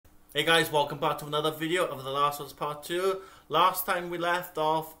Hey guys, welcome back to another video of The Last of Us Part 2. Last time we left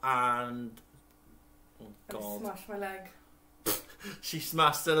off and... oh god. I smashed my leg. She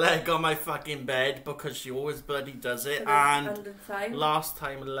smashed her leg on my fucking bed because she always bloody does it. And last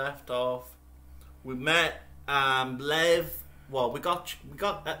time we left off, we met Lev. Well,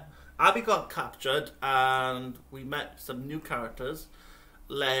 Abby got captured and we met some new characters.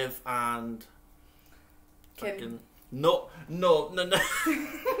 Lev and... Kim. fucking... No.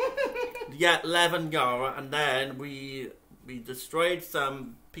 Yeah, Lev and Yara, and then we destroyed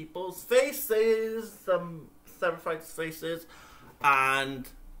some people's faces, some Seraphites' faces, and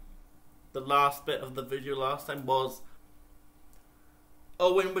the last bit of the video last time was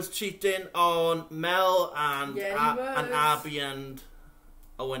Owen was cheating on Mel, and and Abby and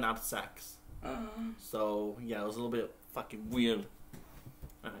Owen had sex. So yeah, it was a little bit fucking weird.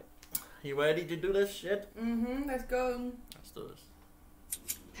 Alright. You ready to do this shit? Let's go. Let's do this.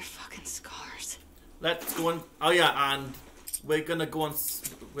 They're fucking scars. Let's go and oh yeah, and we're gonna go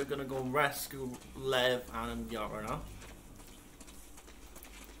and rescue Lev and Yara now.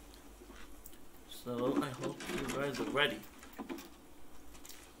 So I hope you guys are ready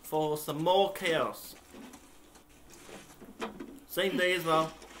for some more chaos. Same day as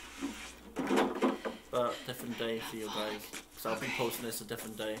well, but different day for you guys. So I'll be posting this a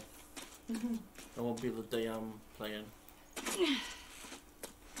different day. It won't be the day I'm playing.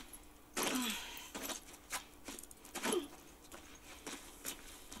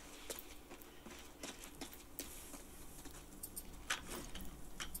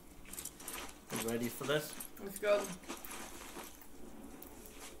 You ready for this? Let's go. Are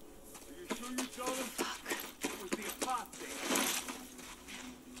you sure you saw them? Fuck. Was the apostate?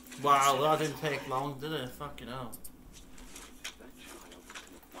 Wow, that didn't take long, did it? Fucking hell. That child was an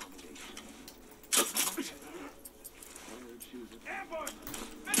abomination. I heard she was an ambush!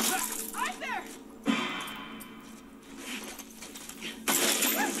 I'm there!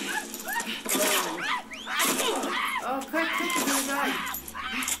 Oh, quick, he's gonna die.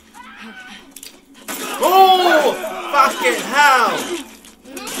 Oh! Fucking hell!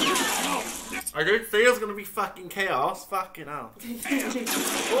 I didn't say it was gonna be fucking chaos. Fucking hell.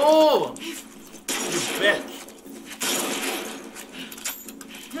 Oh! You bitch.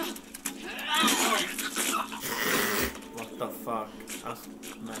 What the fuck? That's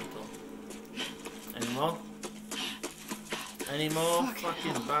mental. Any more? Any more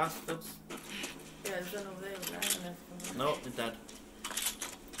fucking bastards? Yeah, there's one over there. No, they're dead.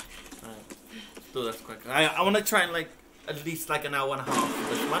 Alright. Let's do this quick. I want to try and like at least like an hour and a half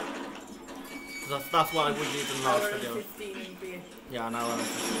for this one. Because that's what I would need in the last video. 15 would be. Yeah, an hour and a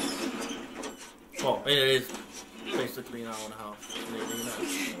half. Well, it is basically an hour and a half. Maybe, you know.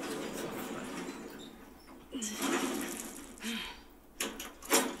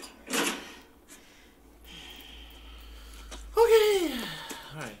 Okay.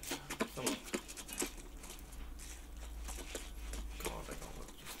 Alright. Come on. God, I got what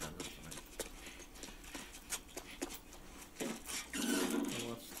just standing tonight.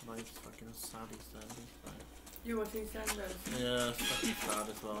 What's tonight's fucking saddy standing? You watching Sanders? Yeah, it's fucking sad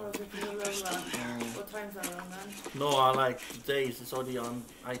as well. Oh, is it the roller? What time's that on then? No, I like days. It's already on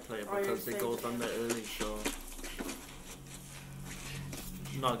iPlayer Oh, because you're it goes saying on the early show.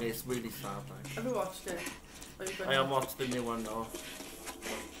 No, it's really sad. Like. Have you watched it? I haven't watched the new one though.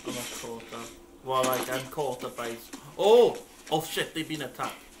 I'm not caught up. Well, like I'm caught up by. Oh shit! They've been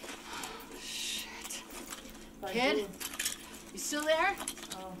attacked. Shit. Kid? You still there?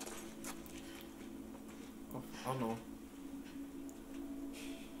 Oh. Oh no.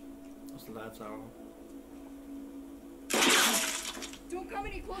 That's the lad's arrow. Don't come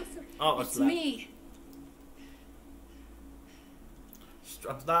any closer. Oh, it's lad. me.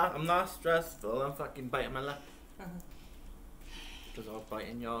 I'm not stressful. I'm fucking biting my lip. Because I'm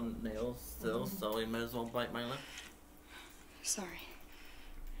biting your nails still, so you may as well bite my lip. Sorry.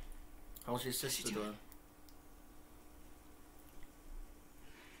 How's your sister doing?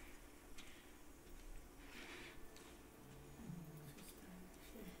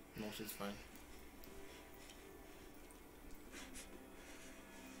 No, she's fine.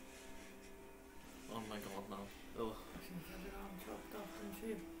 Oh my god, no. Ugh. She's had her arm chopped off,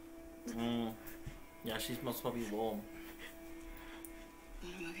 didn't she? Yeah, she must well be warm.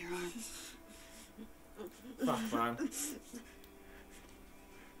 Move your arm. Fuck, man.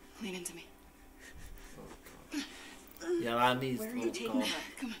 Lean into me. Oh god. Yeah, that needs Where are to you taking go. her?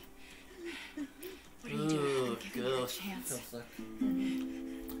 Come on. What are you doing? Give me a Gosh, chance. feels sick.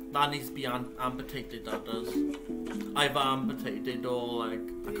 That needs to be amputated, that does. I've amputated or like,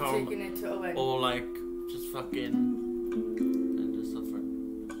 I can't taking it to Owen? or like, just fucking, and just suffering.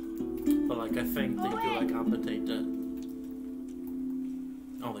 like I think they do like amputate it.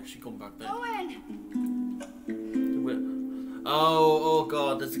 Oh, like she come back there. Oh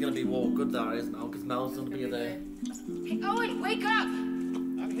god, this is gonna be what good that is now, because Mel's gonna be there. Hey, Owen, wake up!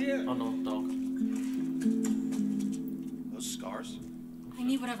 I'm here. Oh no, dog. Those scars? I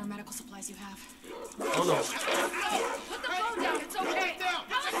need whatever medical supplies you have. Oh no. Put the phone down, it's okay!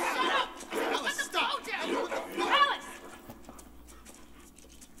 Alice, shut up! Alice, stop! Put the phone down! Alice!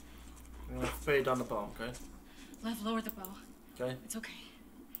 I'm gonna spray down the bomb, okay? Lev, lower the bow. Okay, It's okay.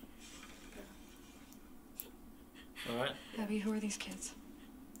 alright. Abby, who are these kids?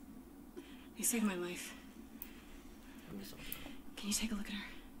 They saved my life. Give me something. Can you take a look at her?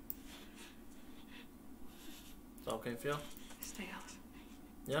 Is that okay for you? Stay out.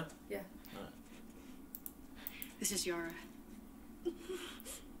 Yeah? Yeah. Alright. This is Yara.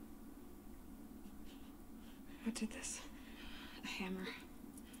 Who did this? A hammer.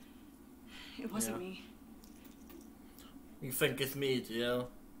 It wasn't Yeah. me. You think it's me, do you?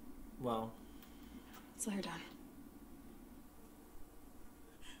 Well, Let's lay her down.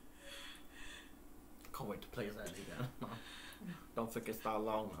 can't wait to play as Ellie again. Don't think it's that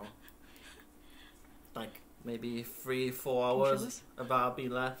long now. Like maybe 3-4 feel hours this? of Abby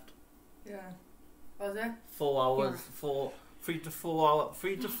left. Yeah. Was it? 4 hours, Yeah. 3 to 4 hours,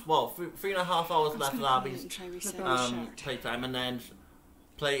 3.5 hours left of Abby's And try resetting playtime, and then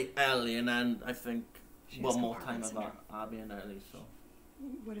play Ellie, and then I think She one has more time compartments in about Abby and Ellie. So,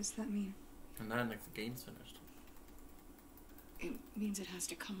 What does that mean? and then like the game's finished. It means it has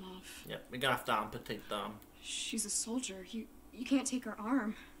to come off. Yeah, we're gonna have to amputate them. She's a soldier. You can't take her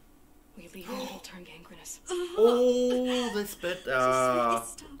arm. We leave her, it'll turn gangrenous. Oh, this bit. Stop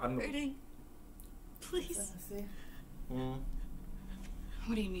I'm. hurting. Please. Let's see. Mm,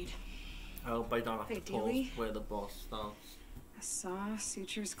 What do you need? I hope I don't have to pause Ideally. where the boss starts. A saw,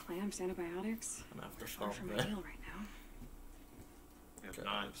 sutures, clamps, antibiotics. And I have to Far stop from there. ideal right now. We have Okay,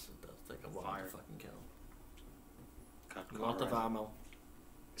 knives. It does take a while Fire. to fucking kill. Cut A lot of cauterizing. ammo.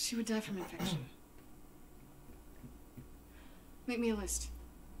 She would die from infection. Make me a list.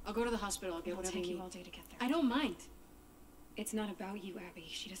 I'll go to the hospital. I'll get It'll whatever take you you need. all day to get there. I don't mind. It's not about you, Abby.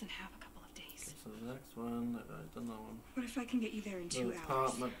 She doesn't have a couple of Okay, days. so the next one, I don't know one. What if I can get you there in The 2 hours?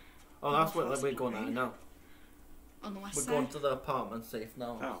 apartment. Oh, that's where we're going at now. On the west We're side. going to the apartment safe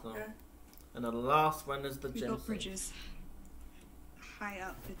now. Oh. So. Yeah. And the last one is the We gym built safe. bridges high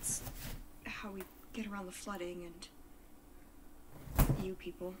up. It's how we get around the flooding and you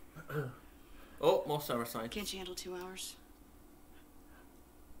people. Oh, more Saracite. Can't you handle 2 hours?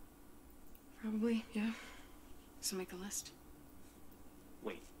 Probably, yeah. So make a list.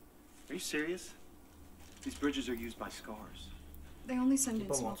 Wait, are you serious? These bridges are used by scars. They only send Keep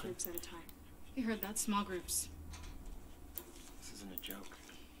in on small watching. groups at a time. You heard that? Small groups. This isn't a joke.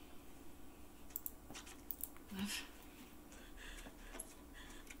 Lev.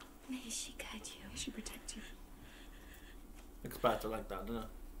 May she guide you. May she protect you. Looks better like that, doesn't it?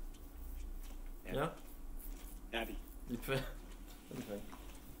 Yeah. Yeah? Abby, You fit. What do you think?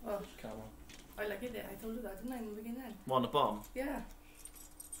 Oh, Come on. I like it. I told you that, didn't I, in the beginning? Want a bomb? Yeah.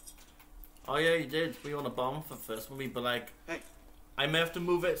 Oh yeah, you did. We want a bomb for first movie, but like, Hey. I may have to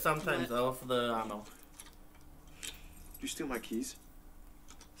move it sometimes What? though for the ammo. did you steal my keys?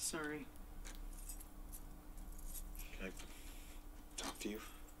 Sorry. Can I talk to you?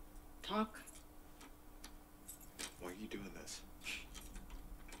 Talk. Why are you doing this?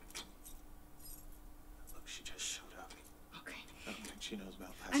 Look, she just showed up. Okay. I don't think she knows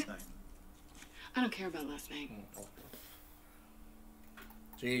about last night. I don't care about last night.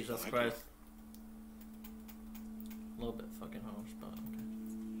 Jesus I do. Christ. A little bit fucking harsh, but okay.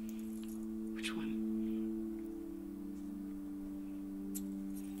 Which one?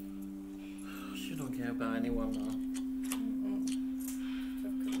 She don't care about anyone though.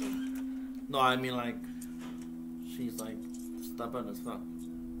 Mm-mm. No, I mean like, she's like stubborn as fuck.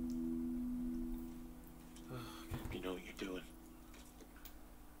 You know what you're doing.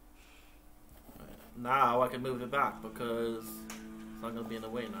 Now I can move it back because it's not gonna be in the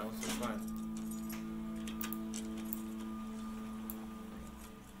way now, so it's fine.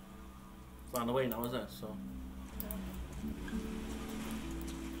 It's not in the way now, is it? So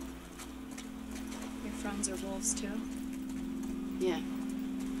Your friends are wolves too? Yeah.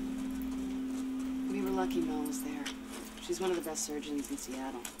 We were lucky Mel was there. She's one of the best surgeons in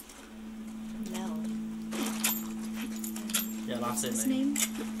Seattle. Mel. yeah, that's it. His Name.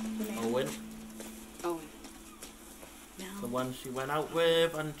 name? Owen, Owen. the Mel. one she went out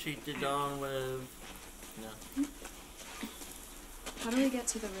with and cheated on with. Yeah. How do we get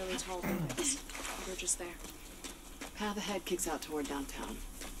to the really tall buildings? We're just there. Path ahead kicks out toward downtown.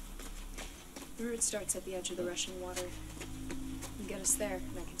 The route starts at the edge of the rushing water. You get us there,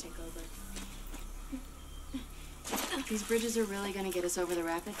 and I can take over. These bridges are really gonna get us over the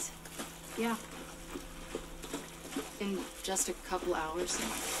rapids? Yeah, In just a couple hours?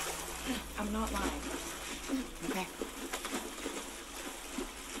 I'm not lying. Okay.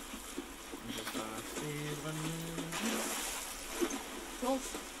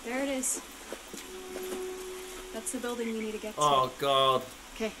 Wolf, there it is. That's the building we need to get to. Oh god.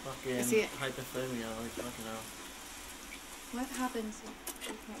 Okay, Fucking I see it. hypothermia, like fucking hell. What happens if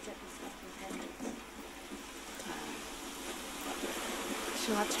we can't get this stuff in 10 minutes?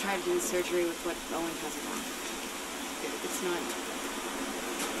 She'll have to try to do the surgery with what Owen has it on. It's not...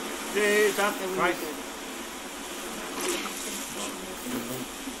 Jesus It wouldn't Christ. be good.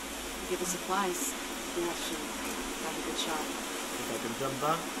 Give the supplies. Yeah, she'll have a good shot. If I can jump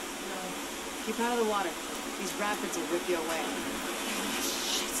back. Keep out of the water. These rapids will rip you away.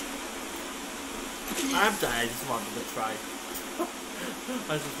 I'm dying, I just wanted to try.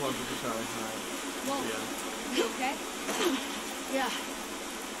 I just wanted to try. Wolf, Yeah. you okay? Yeah.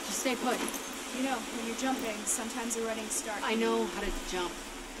 Just stay put. You know, when you're jumping, sometimes the running starts. I know how to jump.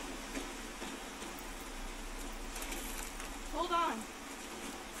 Hold on.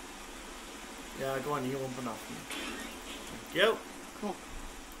 Yeah, go on, you won't be enough. Thank you. Cool.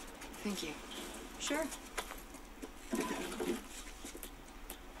 Thank you. Sure.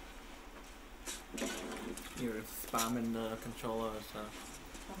 You're spamming the controller, so.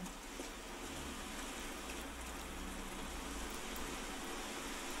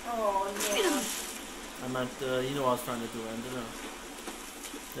 Oh no. I meant, you know what I was trying to do, didn't I?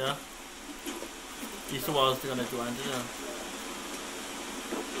 Yeah? You saw what I was gonna do, didn't I?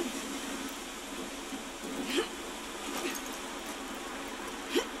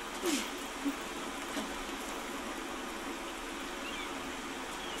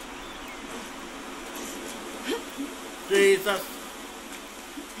 Jesus!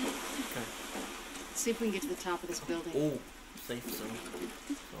 Okay. See if we can get to the top of this building. Oh, safe zone.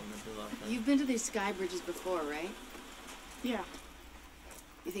 So I'm gonna do that then. You've been to these sky bridges before, right? Yeah.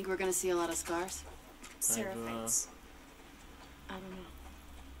 You think we're gonna see a lot of scars? Sarah thinks. I don't know.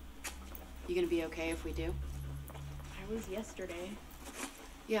 You gonna be okay if we do? I was yesterday.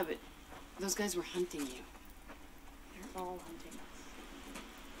 Yeah, but those guys were hunting you. They're all hunting us.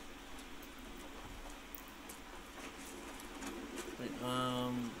 Wait, I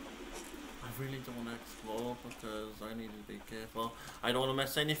really don't want to explore because I need to be careful. I don't want to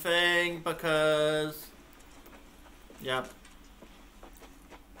miss anything because... Yep.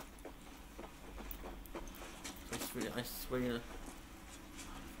 I swear... I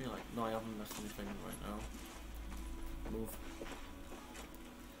feel like... No, I haven't missed anything right now. Move.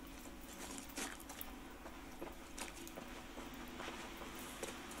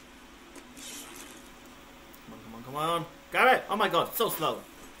 Come on, come on, come on! Got it! Oh my god, so slow!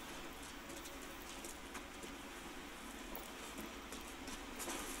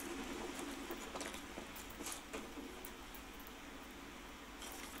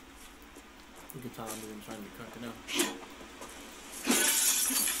 You can tell I'm even trying to be quick now.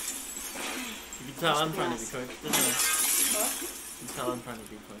 You can tell I'm trying to be quick, didn't you? What? You can tell I'm trying to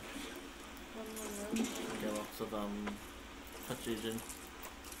be quick. I get lots of touches in.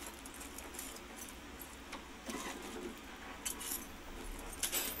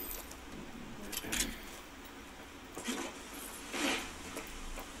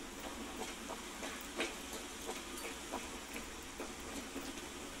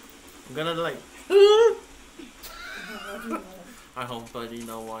 I'm gonna like. I hope I didn't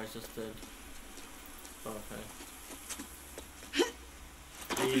know what I just did. Okay.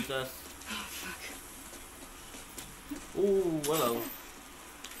 Jesus. Oh, fuck. Ooh, hello.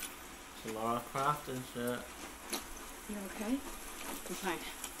 It's a lot of craft and shit. You okay? I'm fine.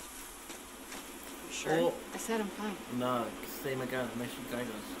 You sure? Oh. I said I'm fine. No, same again. Make sure you guide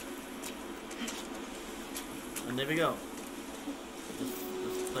us. And there we go.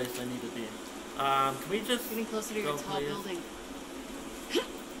 This place I need to be. Can we just Getting closer to your go, tall please? building.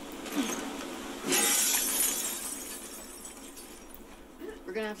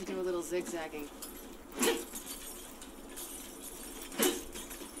 We're gonna have to do a little zigzagging.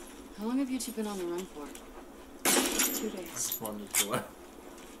 How long have you two been on the run for? 2 I days. just wanted to do it.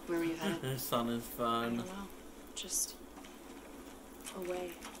 Where were you headed? The sun is I fun. don't know. Just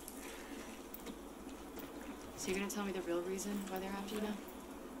away. So you're gonna tell me the real reason why they're after you now?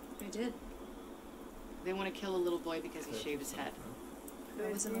 I did. They want to kill a little boy because he shaved his head. I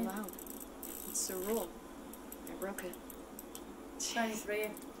wasn't allowed. It's a rule. I broke it.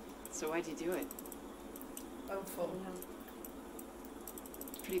 23. So why'd you do it? Oh, full. No.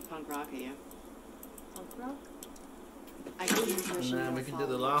 It's pretty punk rock of you. o'clock. I get the impression And then you'll we can do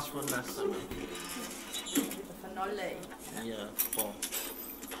the follow last one next time. The finale. Yeah, for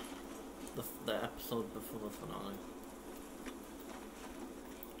the episode before the finale.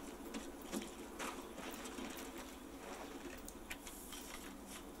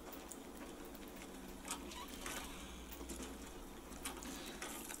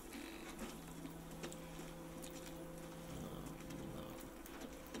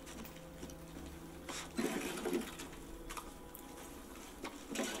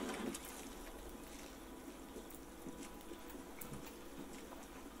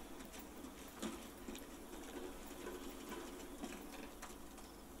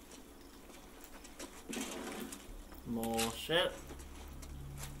 More shit.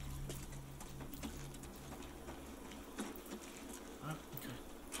 Ah, okay.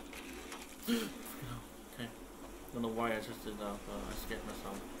 Okay. Don't know why I just did that, but I scared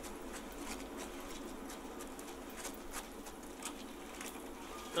myself.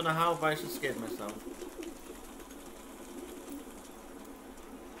 Don't know how, but I just scared myself.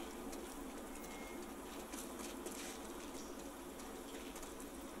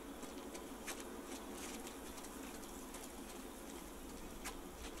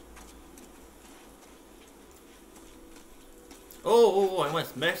 Oh, I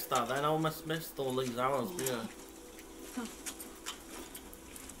almost missed that then. I almost missed all these hours here. Huh.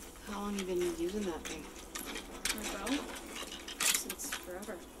 How long have you been using that thing? My bow? Since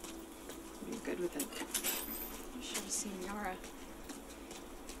forever. You're good with it. You should have seen Yara.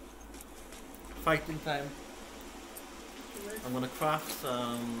 Fighting time. I'm gonna craft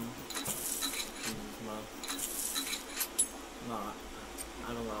some... No,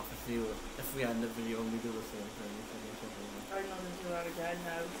 I don't know if we end the video and we do the same thing. I'm not gonna do that again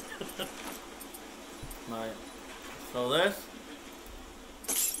now. Right. So this.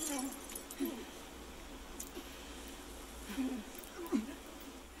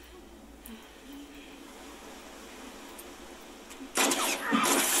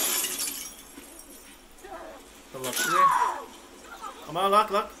 So look here. Come on,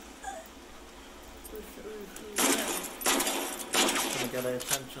 look. Gonna get their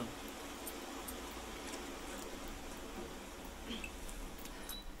attention.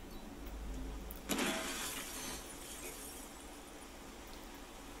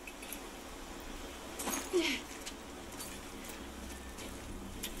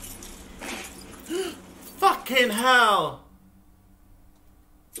 Fucking hell!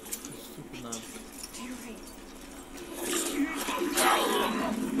 Stupid man. You're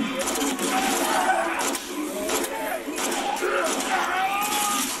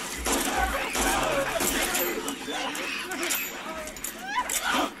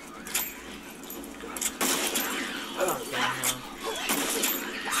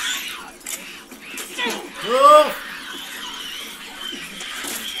right.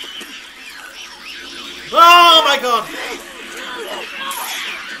 Oh my god!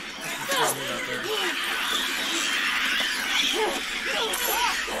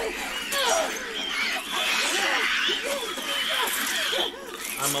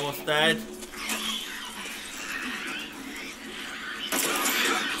 I'm almost dead.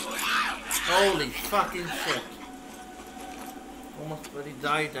 Holy fucking shit. Almost bloody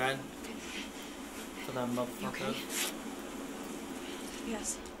died then. For them motherfuckers. Okay.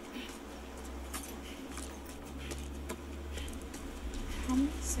 Yes. How many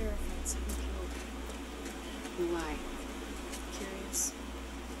seraphites have you killed? Why? Curious.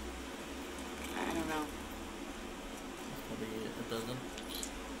 I don't know. Probably a dozen.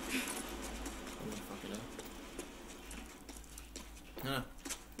 I'm gonna fuck it up. Yeah.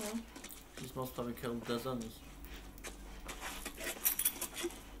 Hmm? She's most probably killed dozens.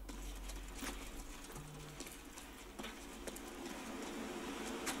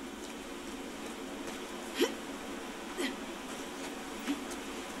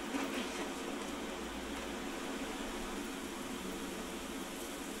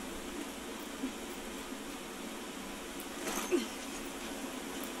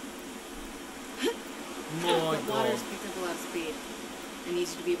 The water's picked up a lot of speed. I need you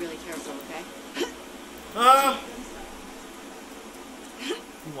to be really careful, okay? Ah!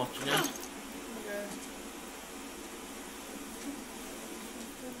 I'm watching it. Okay.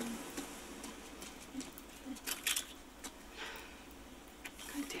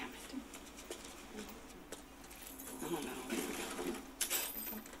 God damn it. I don't know.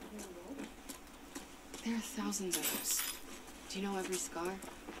 There are thousands of us. Do you know every scar?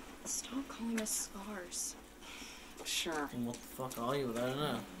 Stop calling us scars. Sure. And what the fuck are you? I don't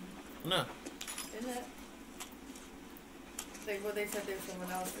know. No. Is it? Well, they said there was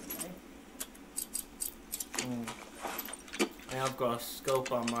someone else, didn't they? I've got a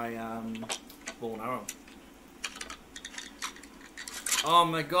scope on my bow and arrow. Oh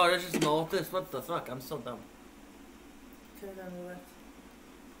my god, I just noticed. What the fuck? I'm so dumb. Turn down the left.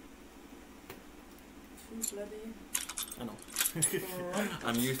 Too bloody. I know.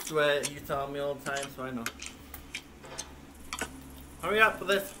 I'm used to it. You tell me all the time, so I know. Hurry up with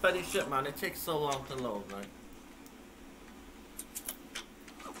this bloody shit, man. It takes so long to load, right?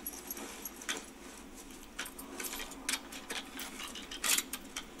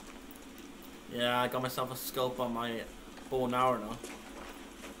 Yeah, I got myself a scope on my bow and arrow now.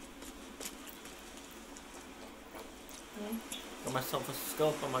 Got myself a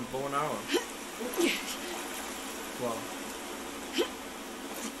scope on my bow and arrow. Well.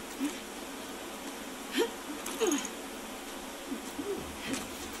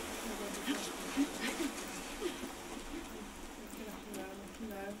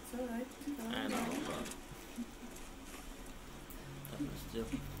 I know, but I missed you.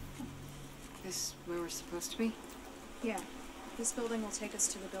 This where we're supposed to be? Yeah. This building will take us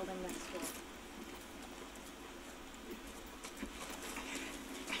to the building next door.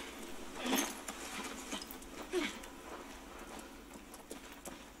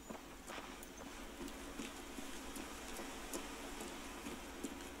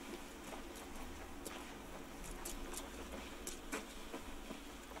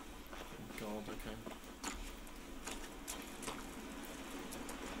 Gold, okay.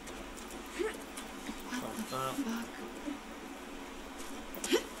 What the Fuck. fuck?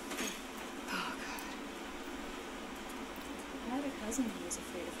 Oh god. I had a cousin who was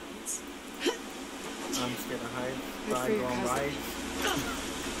afraid of heights. I'm scared of heights, Good but I for your go on cousin. rides.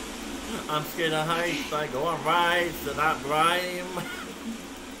 I'm scared of heights, but I go on rides to that rhyme.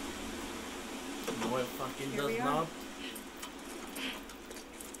 No, it fucking Here we does are. not.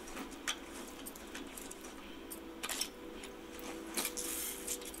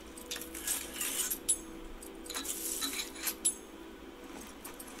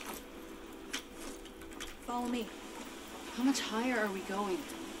 Follow me. How much higher are we going?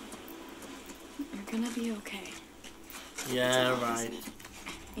 You're gonna be okay. Yeah, It's all, right. isn't it?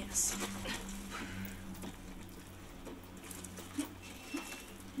 Yes.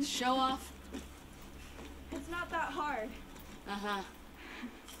 Show off. It's not that hard. Uh-huh.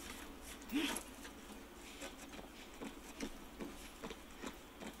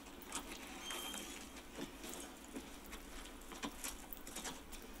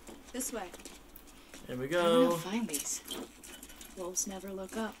 This way. Here we How are we go. gonna find these? Wolves never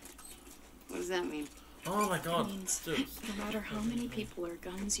look up. What does that mean? Oh my god. Means Dude. no matter how many people or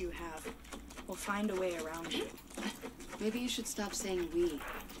guns you have, we'll find a way around you. Maybe you should stop saying we,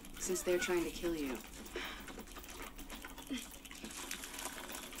 since they're trying to kill you.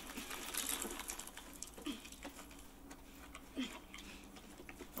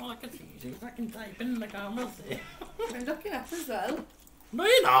 Oh, I can see you. I can type in the comments. I'm looking up as well. No,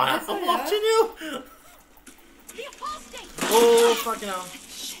 you're not. Yes, I I'm am. watching you. The apostate! Oh, fucking hell.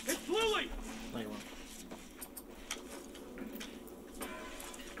 It's Lily! No, you won't.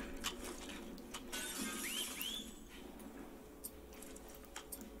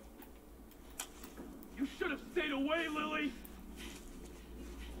 You should have stayed away, Lily!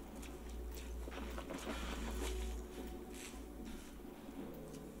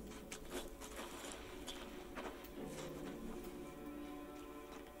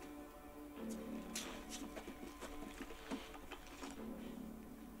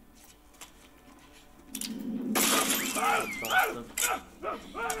 Bastard.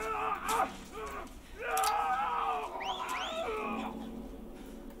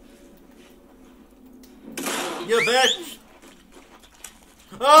 You bitch!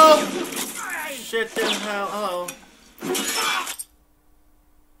 Oh! Shit in hell. Hello.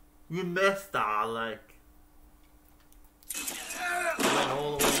 You missed that, like. You went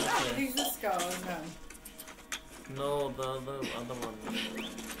all the way to the These are scars now. No, the other one.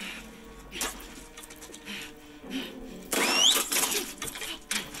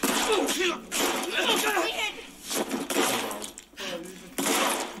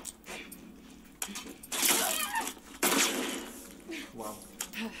 Wow.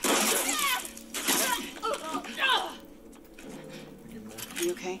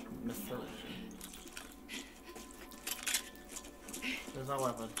 You okay? Missed it. There's no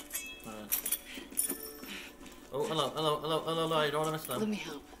weapon. Alright. Oh, hello, I don't want to miss Let them. me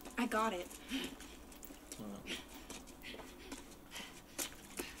help. I got it. Alright.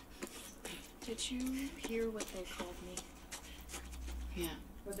 Did you hear what they called me? Yeah.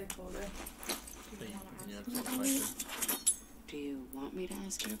 What they call it. Do you want to Yeah, ask it's me not about it? fighting. Do you want me to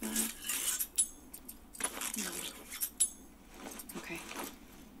ask you about it?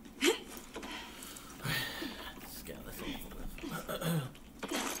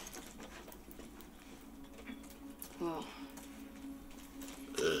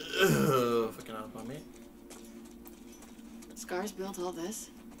 for me. Scars built all this?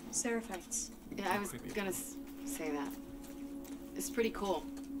 Seraphites. Yeah, I was gonna say that. It's pretty cool.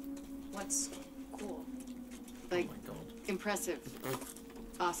 What's cool? Like, Oh my god. impressive.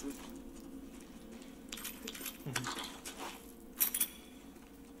 Awesome.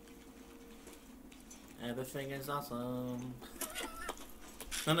 Everything is awesome.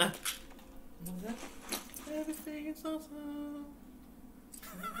 No, no. What was Everything is awesome.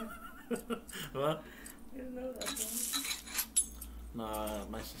 What? I didn't know that one. No,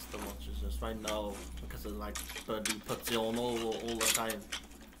 my sister watches this right now because it's like Birdie puts it on all the time.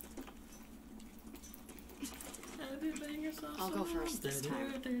 Everything is awesome. I'll go first this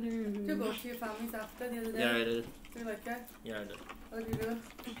time. Did you go to your family's after the other day? Yeah, I did. Did you like it? Yeah, I did. What did you do?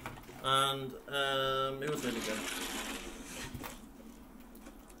 And it was really good.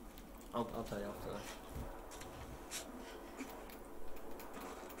 I'll tell you after that.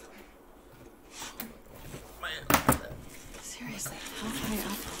 Seriously, how high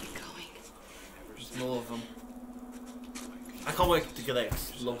up are we going? There's more of them. I can't wait to get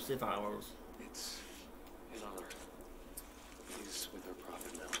explosive arrows. It's an honor. He's with our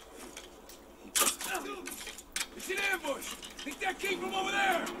prophet now. It's an ambush! Think that came from over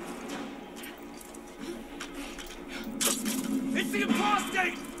there! It's the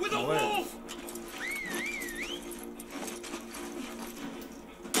apostate with a wolf!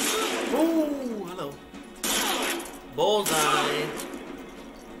 Oh, hello. Bullseye.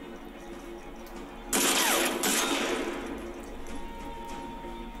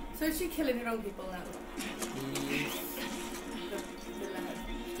 So is she killing her own people now? Yes. The lad.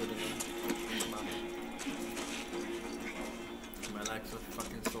 Good again. My legs are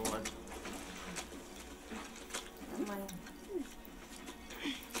fucking sword. Oh my.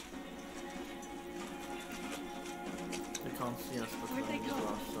 They can't see us because Where'd they of the go?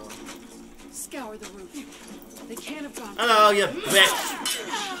 glass, so. Scour the roof. They can't have gone. Hello, you bitch!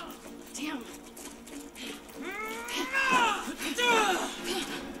 Damn.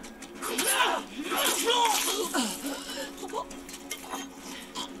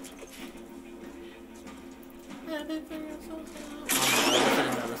 Everything is so sad.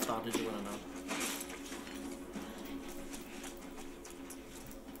 I never started doing it now.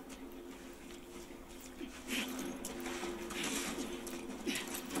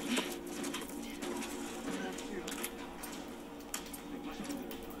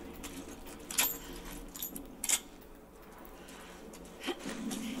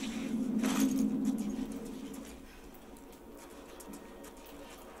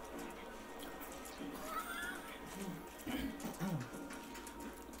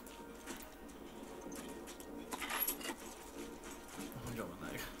 I got my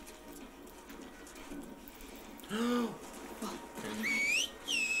leg.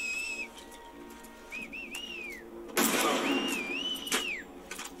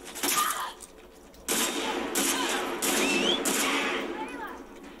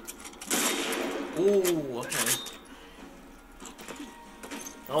 Ooh, okay.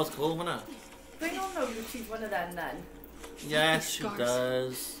 That was cool, wasn't it? They don't know that she's one of them then. Yes, she Scars.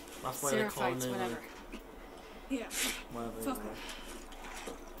 does. That's why they call Seraphites, her whatever. Yeah. whatever. Fuck her.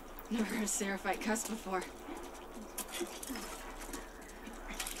 Never heard a Seraphite cuss before.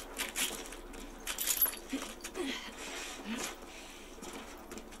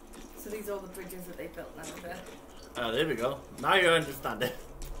 So these are all the bridges that they built now, is it? Oh, there we go. Now you understand it.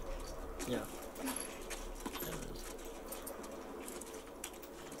 Yeah. There it is.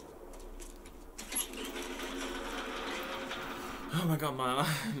 Oh my god, my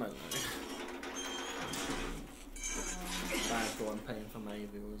leg. That's what I'm paying for my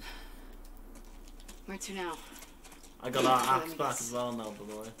viewers. Where to now? I got our axe back as well now, by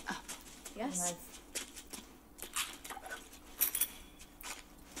the way. Yes. Nice.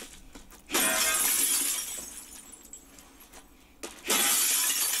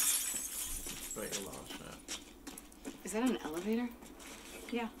 Straight a large shit. Is that an elevator?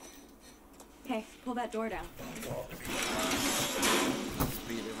 Yeah. Hey, pull that door down.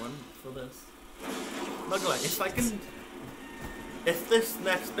 Speedy one for this. Look, like, if I can. If this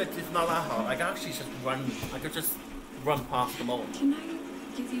next bit is not that hard, I can actually just run. I could just run past them all. Can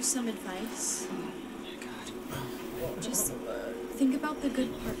I give you some advice? God. Just think about the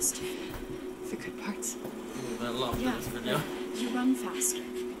good parts too. The good parts. Ooh, I love Yeah, this video. like, you run faster.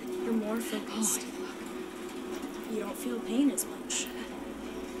 You're more focused. You don't feel pain as much.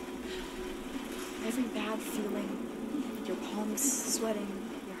 Every bad feeling, your palms sweating,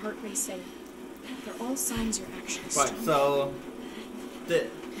 your heart racing, they're all signs you're actually Right, strong. so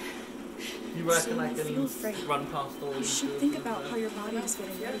You reckon I feel can afraid. run past all You these should think about how your body is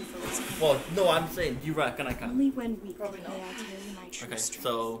getting ready for what's coming. Well, no, I'm saying, you reckon I can? Only when we Probably may not. I tell you my true Okay, strength.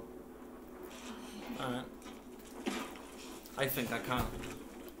 so... Alright. I think I can.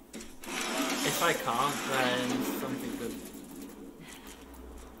 If I can't, then something good.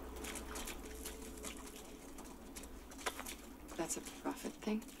 That's a profit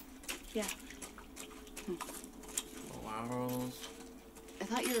thing? Yeah. Oh, arrows. I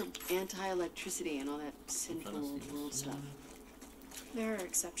thought you were anti-electricity and all that sinful world stuff. There are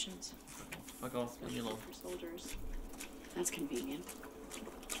exceptions. Fuck off, leave me alone. For soldiers. That's convenient.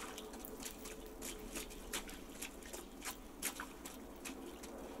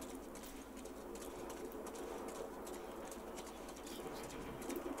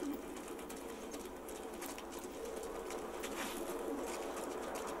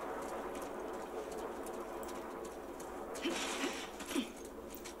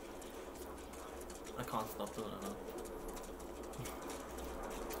 I can't stop doing it now.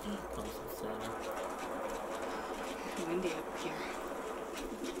 Can't stop saying it. Windy up here.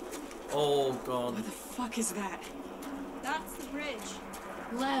 Oh god. What the fuck is that? That's the bridge.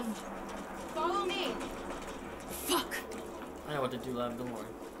 Lev! Follow me. Fuck! I know what to do, lad, don't worry.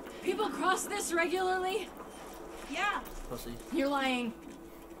 People cross this regularly? Yeah, Pussy. You're lying.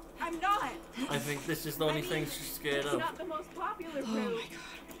 I'm not. I think this is the only thing she's scared It's of. not the most popular Oh route. my god.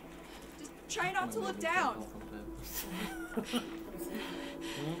 Just try not to look down.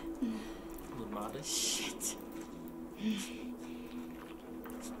 The maddest. Shit.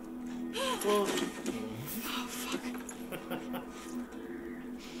 Oh, fuck.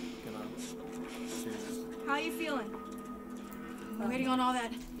 How you feeling? I'm waiting on all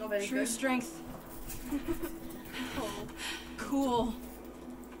that Not very true good. strength. Oh. Cool.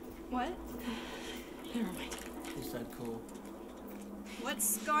 What? Never mind. He said cool.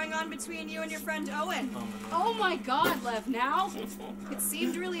 What's going on between you and your friend Owen? Oh my god. Oh my god, Lev, now? It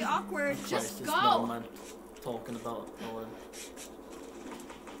seemed really awkward. Just Christ, this go. little man talking about Owen.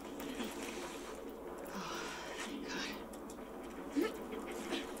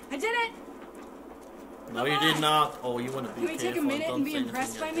 I did it! No, you did not. Oh, you want to be Can we take a careful, minute don't and be say anything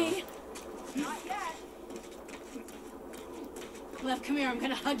impressed by yet, me? Not yet. Lev, come here, I'm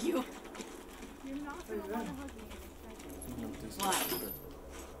gonna hug you. You're not gonna want to hug me. You want to do What? something good.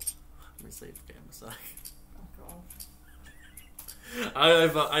 Let me save the game a sec.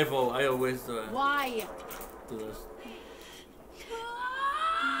 I always do it. Why? Do this.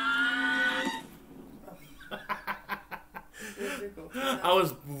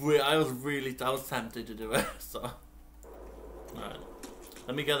 I was tempted to do it. So, alright.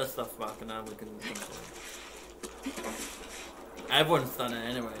 Let me get the stuff back, and then we can. Everyone's done it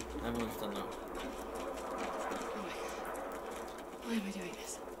anyway. Everyone's done that. Why am I doing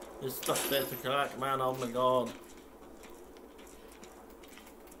this? There's stuff there to collect, man. Oh my god.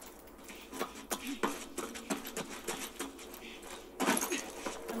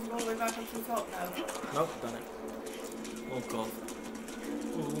 I'm all the way back up to the top now. Nope, done it. Oh god.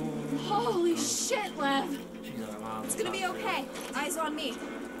 Holy shit, Lev! She's out of hand. It's gonna be okay. Eyes on me.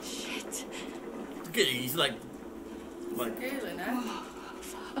 Shit. Look at he's like. There's a girl in it.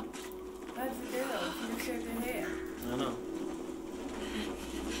 Where's the girl? She just shaved her hair. I know.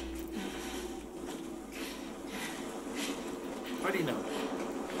 How do you know?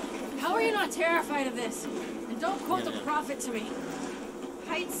 How are you not terrified of this? And don't quote the Yeah. prophet to me.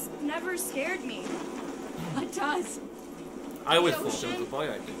 Heights never scared me. What does? I always The thought there was a ocean, boy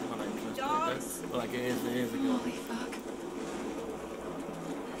I did when I first dogs. played it. But like it is a girl. Holy fuck.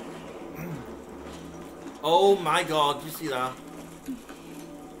 Oh my god, you see that?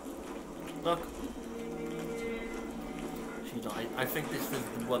 Look. She not, I think this is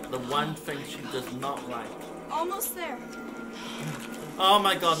what the one thing she does not like. Almost there. Oh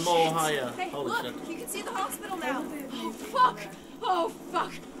my god, more higher. Hey, Holy look. shit. You can see the hospital now. Oh fuck! Oh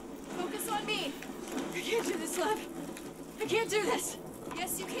fuck! Focus on me. I can't do this, Lev. I can't do this.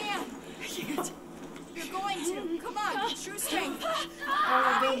 Yes, you can. I can't. You're going to. Come on. True strength.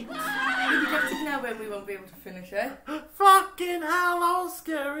 Oh, don't. We'll be getting now when we won't be able to finish it. Fucking hell, that was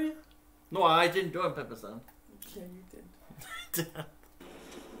scary. No, I didn't do it on purpose then. Yeah, you did.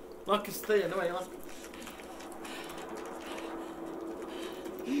 Look, it's there, no way, look.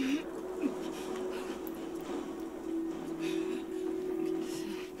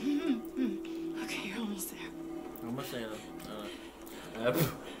 Okay, you're almost there. I'm gonna say that.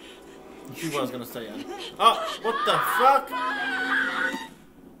 She was gonna say it. Oh, what the fuck?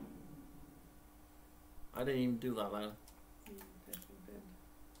 I didn't even do that, man.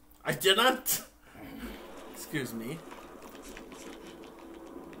 I didn't? Excuse me.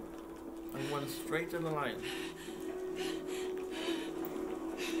 I We went straight in the line.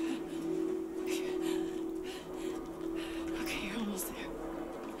 Okay, you're almost there.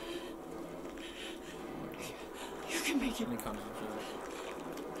 You can make it. Any concentration.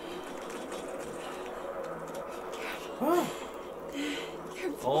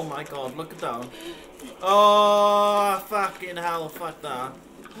 Oh my god, look it down. Oh, fucking hell, fuck that.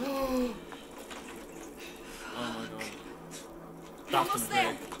 Oh my god. That's Almost gonna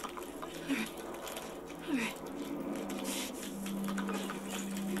there. break.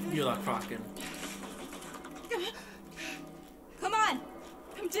 You're not cracking. Come on!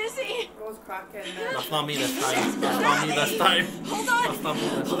 I'm dizzy! Goes cracking. That's not me this time. That's not me this time. Hold on! That's not me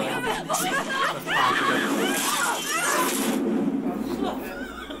this time.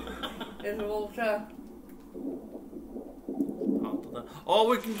 It's a vulture. Oh,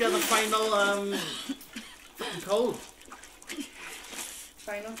 we can get the final code.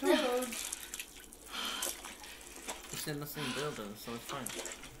 Final code. It's in the same building, so it's fine.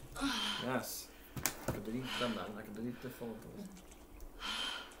 Yes. I can delete them then. I can delete the photos.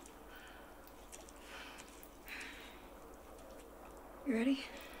 You ready?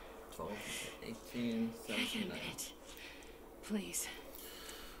 12, 18, I can 79. admit it. Please.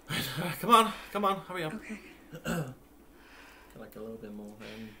 Come on, hurry up. Okay. Get like a little bit more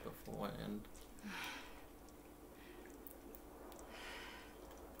in before I end.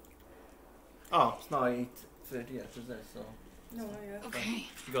 Oh, it's not 8:30 yet, is it? So No, yeah. Okay.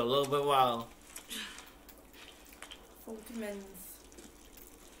 you got a little bit while. 40 minutes.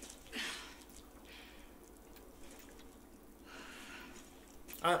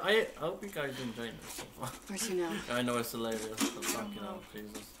 I hope you guys enjoyed this so far. Where to now? I know it's hilarious, but fucking hell,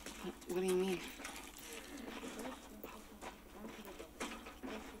 Jesus. What do you mean?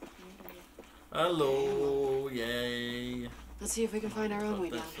 Hello, yay. Let's see if we can find our own way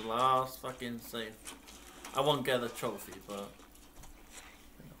But down. this the last fucking safe. I won't get the trophy, but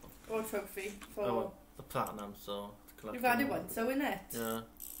Or trophy I for. want the platinum, so You've had it once, so in it. Yeah.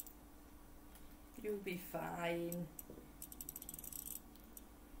 You'll be fine.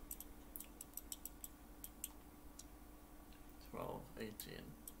 Well, 18.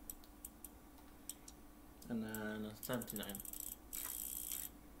 And then 79.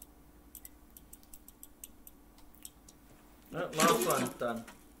 No, last one done.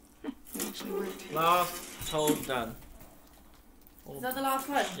 It actually worked. Last hold done. Is that the last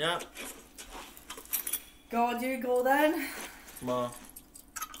one? Yeah. God, you go then. More.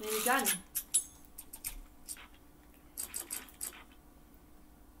 Nearly done.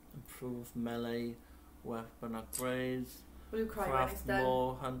 Improve melee weapon upgrades. Will you cry when it's Craft done?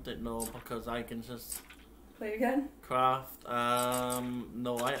 more. Hunt it. No, because I can just Play again? craft.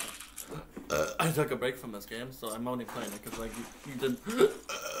 No, I took a break from this game, so I'm only playing it because like you didn't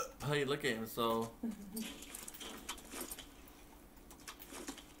play the game, so.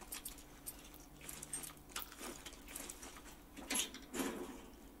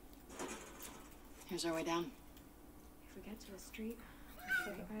 Here's our way down. If we get to the street,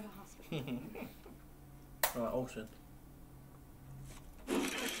 we'll get by the hospital. Oh shit.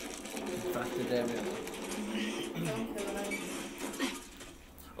 Infected area. Don't kill him.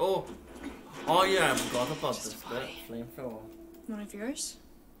 Oh yeah, I forgot about this bit. Flamethrower. One of yours?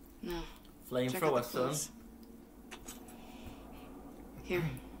 No. Check out Flamethrower, the son. clothes. Here.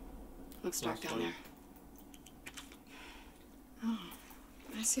 Looks dark Last down one. there. Oh,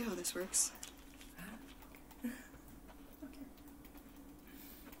 I see how this works.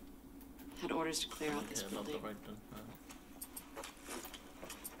 Had orders to clear out this Okay, not the building. right then.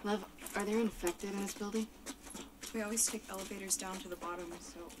 Lev, are there infected in this building? We always take elevators down to the bottom,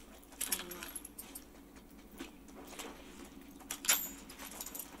 so I don't know.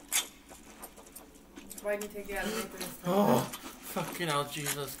 Why didn't you take the elevator this time? Oh, fucking hell,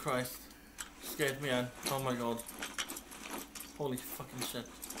 Jesus Christ. Scared me in. Oh my god. Holy fucking shit.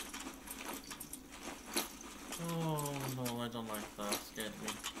 Oh no, I don't like that. Scared me.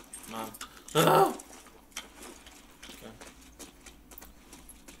 Man. Ah! Okay.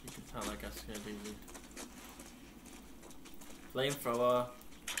 You can tell I got scared easy. Flamethrower.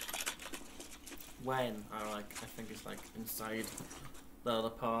 When? I think it's like inside the other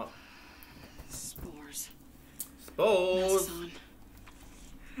part. Spores. Spores! Mess on.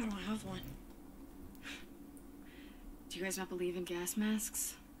 I don't have one. Do you guys not believe in gas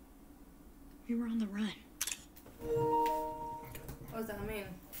masks? We were on the run. What does that mean?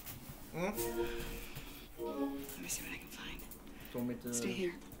 Hmm? Let me see what I can find. Do you want me to Stay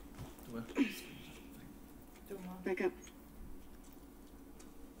here. do it? Do what? Back up.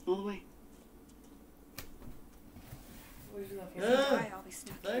 All the way. What do you do that for? Yeah. Die, I'll be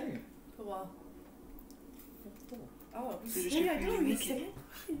stuck There. here. For what? Oh, Better yeah, I start know trying to you make say it.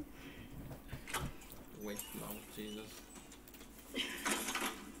 it. Wait, no, Jesus.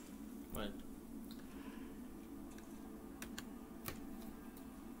 Right.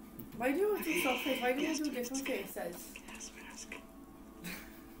 Why do you do soft face? Why do you do different faces? Gas mask.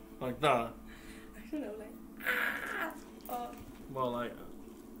 Like that. I don't know, like. Oh. Well, like.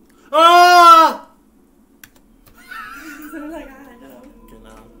 Ah! So like, I don't know. Okay,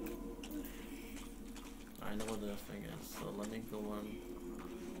 now. I know what this thing is, so let me go and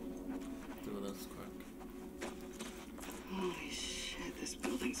do this quick. Holy shit, this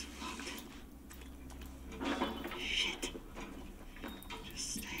building's fucked. Shit.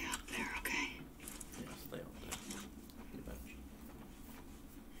 Just stay up there, okay? Yeah, stay up there. You bitch.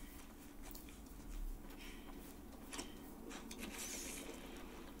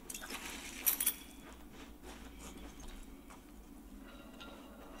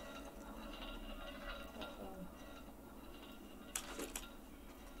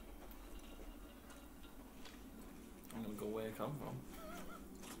 I'm gonna go where I come from.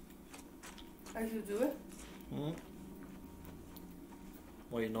 How do you do it? Hmm?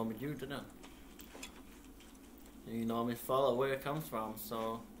 Well, you normally do, didn't it? You normally follow where it comes from,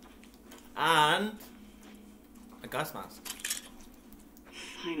 so... And... a gas mask.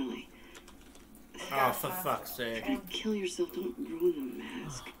 Finally. Oh, for fuck's sake. Don't kill yourself, don't ruin the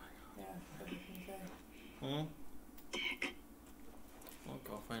mask. Yeah, what do you think there? Hmm? Dick. I'll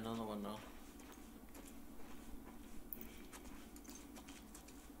go find another one now.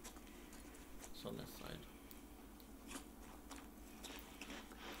 It's on this side.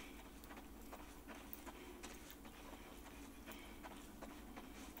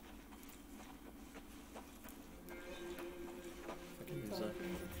 I can use it.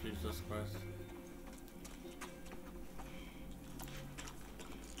 Jesus Christ.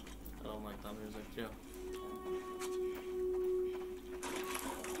 I don't like that music too.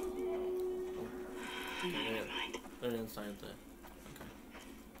 Okay, they're inside there. Okay.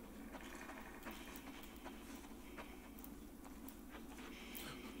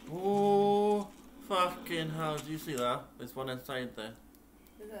 Oh, fucking hell. Do you see that? There's one inside there.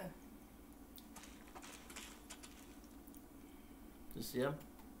 Is there? Do you see him?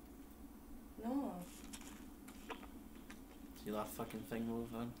 No. See that fucking thing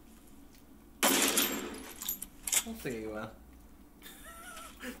moving? I'll scare you, man.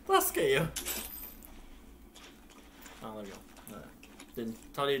 I'll scare you. Oh, there we go. There. Didn't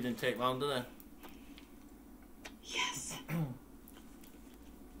tell you it didn't take long, did it? Yes.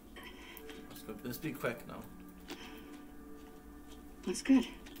 Let's go. Let's be quick now. Looks good.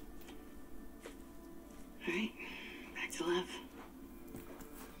 Alright, back to LEV.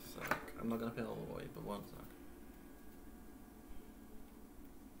 Sec. I'm not gonna pay all the way, but one sec.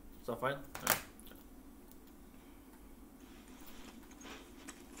 Is that fine? Yeah.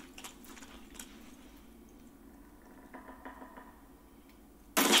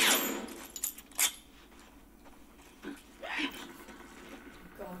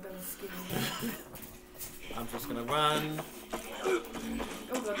 God, that was skinny. I'm just gonna run.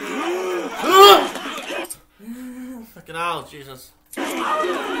 Oh God. Fucking hell, Jesus.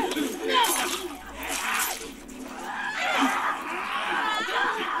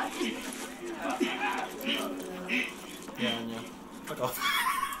 Yeah. Fuck off.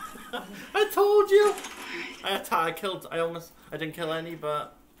 I told you! I didn't kill any,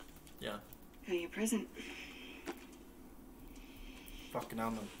 but yeah. Got your present. Fucking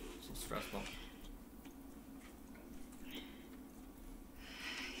hell, man. So stressful.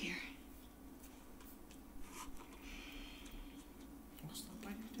 Here.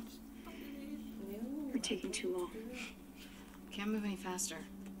 We're taking too long. Can't move any faster.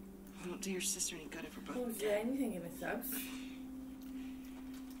 We won't do your sister any good if we're Oh, both is there anything in this house?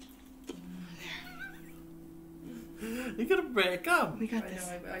 You're gonna break up. We got I this.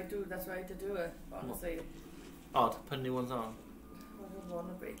 know, I do, that's right to do it. Honestly, Oh, to put new ones on. I don't want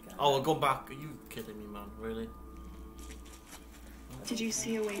to break it. Oh, we'll go back. Are you kidding me, man? Really? Did you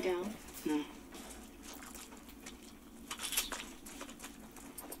see a way down? No.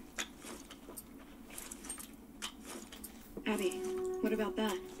 Abby, what about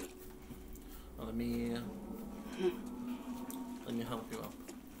that? Oh, let me help you out.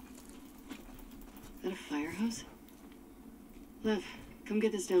 Is that a fire hose? Lev, come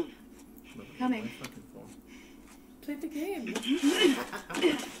get this down. Coming. My fucking phone. Play the game.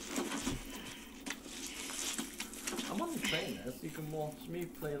 I'm only playing this. You can watch me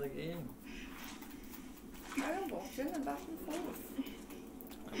play the game. I am watching and back and forth.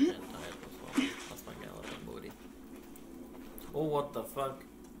 I'm getting tired as well. That's my skeleton booty. Oh, what the fuck?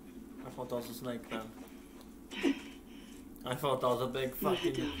 I thought that was a snake then. I thought that was a big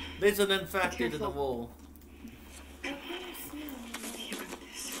fucking... There's an infected in the wall. I can't see him. You got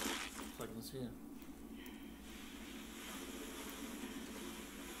this. So I can see it.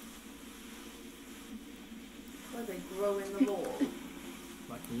 Where they grow in the wall.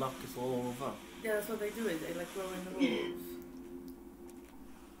 Like luck is all over. Yeah, that's what they do, is they like grow in the walls.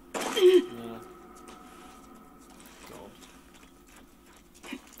 Yeah. God.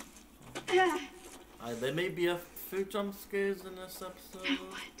 There may be a few jump scares in this episode. Now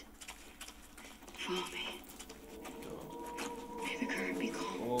what? Follow me. May the current be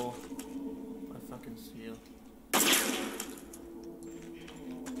calm. Oh, I fucking see you.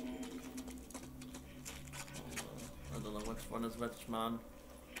 I don't know which one is which, man.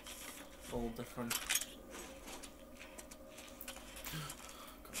 All different.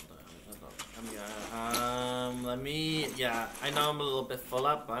 Let me, yeah, I know I'm a little bit full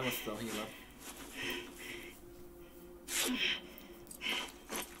up, but I'm still heal up.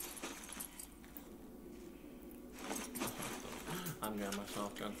 I'm getting my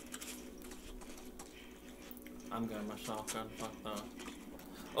shotgun. I'm getting my shotgun, fuck that.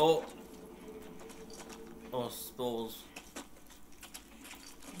 Oh! Oh, spores.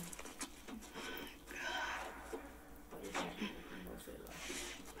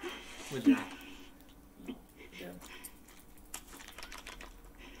 Would you? Yeah.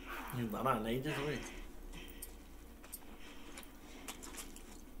 You've done that in ages, haven't you?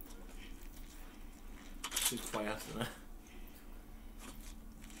 Too quiet, isn't it?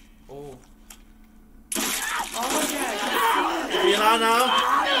 Oh. Oh yeah, You know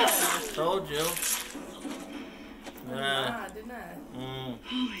now? Told you. Yeah. yeah. Didn't I?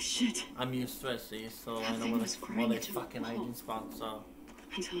 Holy shit. I'm used to it, see, so I know Nothing what was the growing into a fucking wall. hiding spots are.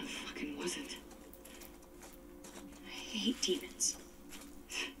 Until it fucking wasn't. I hate demons.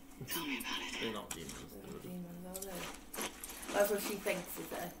 Tell me about it. They're not demons, They're dude. demons, are they? That's what she thinks,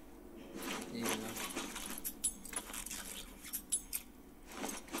 is it? Yeah.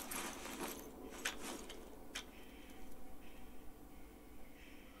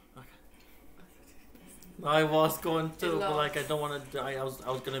 I was going to, but like I don't want to. I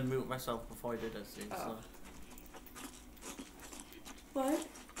was gonna mute myself before I did it. See, so. What?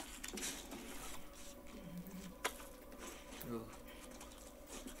 Ugh.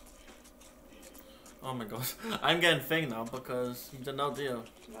 Oh my god, I'm getting thing now because you don't know, do you?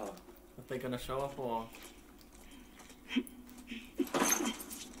 No. If they're gonna show up or.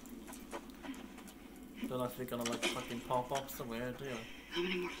 Don't know if they're gonna like fucking pop up somewhere, do you? How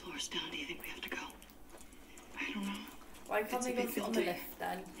many more floors down do you think we have to go? I don't know. Why can't It's they a go big sit on the building. lift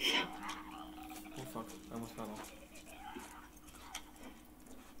then? Oh fuck, I almost fell off.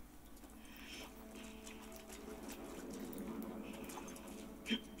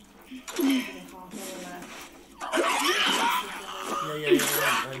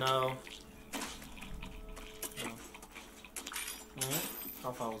 Yeah, I know.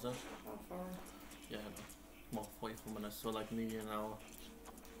 How far was it? How far? Yeah, well, 44 minutes, so like nearly an hour.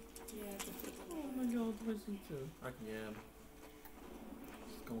 Yeah, just Oh my god, where's he to? I can hear him.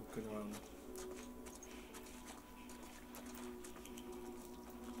 Just go around.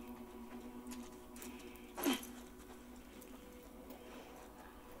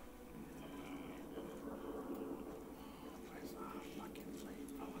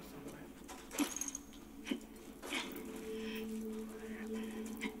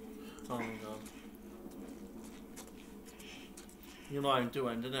 Oh my god. You know what I'm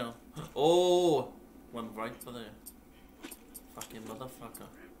doing, don't you? Oh! Went right for there. Fucking motherfucker.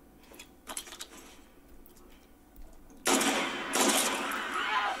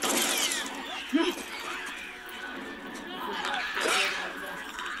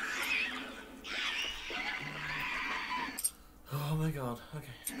 Oh my god,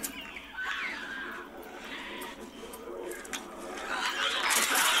 okay.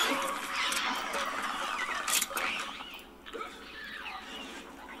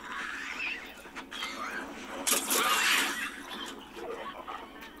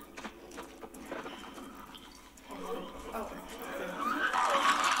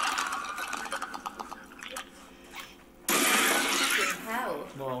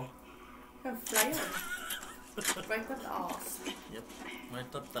 Well, I'm flying. Right up the arse. yep,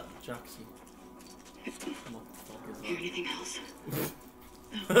 right up that Jacksie. What the fuck Hear is anything else?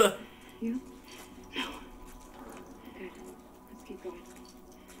 that? You? No. Good. Let's keep going.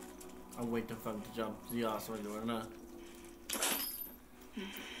 I'm waiting for him to jump to the arse right there, now.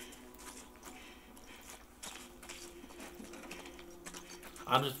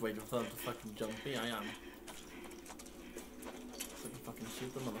 I'm just waiting for him to fucking jump me, I am. It's like a fucking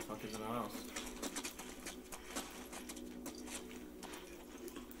shoot the motherfuckers in our house.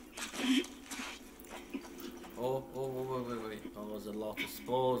 Oh, wait. Oh, there's a lot of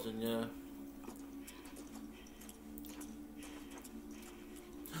spores in here.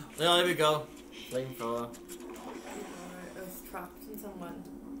 Yeah, there we go. Flamethrower. It was trapped in someone.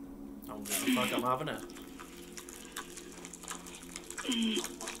 I don't give a fuck, I'm having it.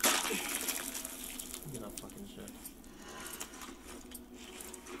 You know, fucking shit.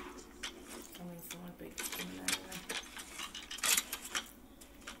 I mean, someone big in there anyway.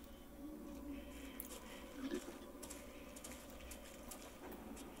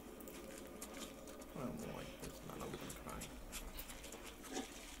 Oh boy, there's none of them crying.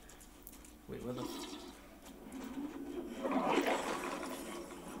 Wait, where the...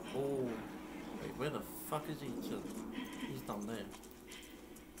 Oh, wait, where the fuck is he? He's down there.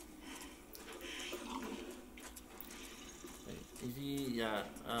 Wait, is he? Yeah,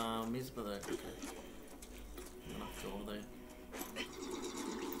 he's over there. Okay. I'm gonna have to go over there.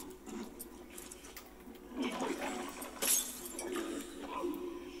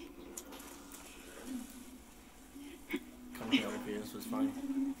 Come here over here, this was fine.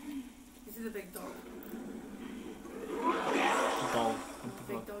 This is a big dog. Dog.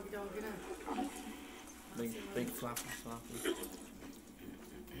 Big dog, innit? Big flappy. That's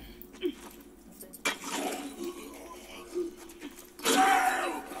it.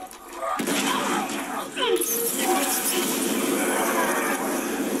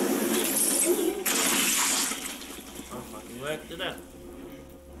 Oh, fucking worked, did it?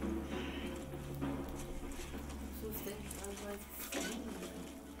 So stinky. I was like,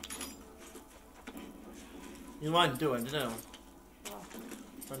 You mind doing, you know? oh,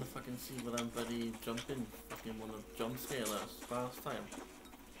 Trying to fucking see where them bloody jumping fucking wanna jump scare us last time.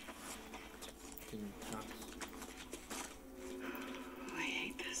 Fucking chaps. Oh, I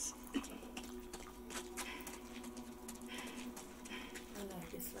hate this. I like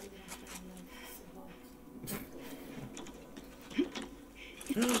this lady.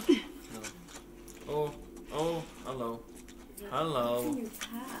 Oh, hello. Hello. Can you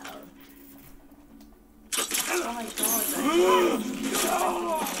tell? Oh my god.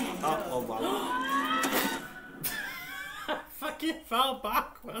 Oh wow. Fucking fell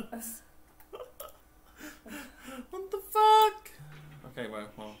backwards. What the fuck? Okay, well,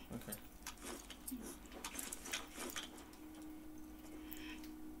 okay.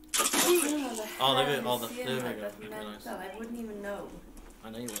 Oh, there we go. Okay, nice. I wouldn't even know. I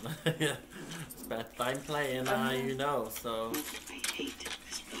know you wanna. Yeah. It's best time playing, you know, so. I hate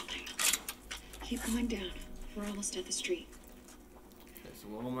this building. Keep going down. We're almost at the street. Okay, so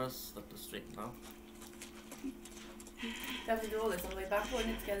we're almost at the street now. You have to do all this on the way back,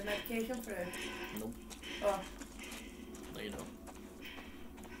 wouldn't it, to get the medication for it? Nope. Oh. No, you don't.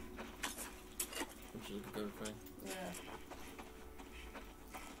 Which is a good thing. Yeah.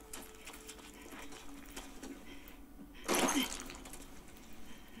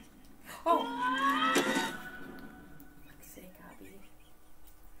 Oh! Fuck's sake, Abby.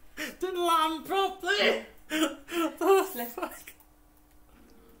 Didn't land properly! The Slipped. fuck?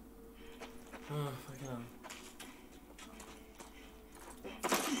 Oh, fucking hell.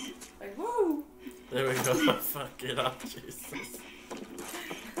 Like, woo! There we go. Fuck it up, Jesus.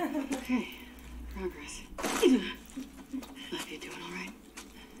 Okay, progress. Love, you doing all right?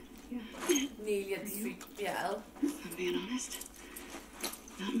 Yeah. Nearly at the street, yeah. If I'm being honest,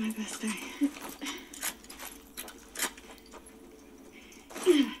 not my best day.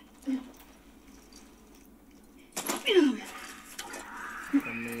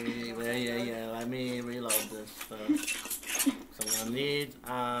 Let me reload this first. So I'm gonna need,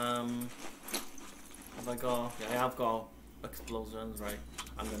 have I got, yeah, I have got explosions, right?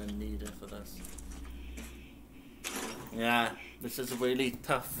 I'm gonna need it for this. Yeah, this is a really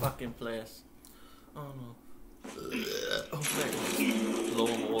tough fucking place. Oh no. Okay, blow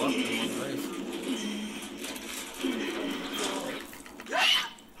them all up in one place.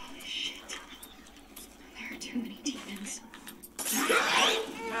 Holy shit. There are too many demons.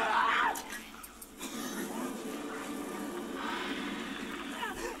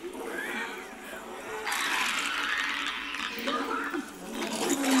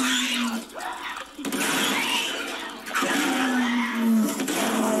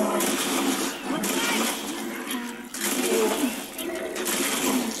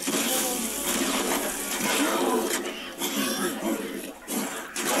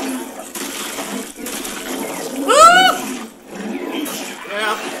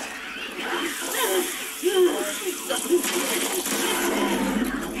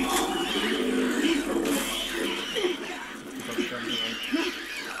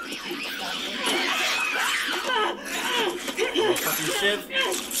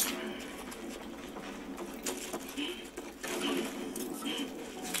 Shiv.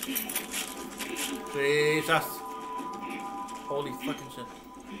 Jesus. Holy fucking shit.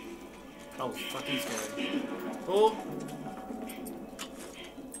 That was fucking scary. Oh.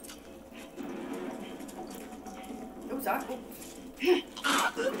 Who's that?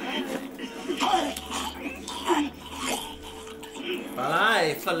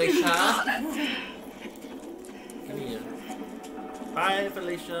 Bye, Felicia. Come here. Bye,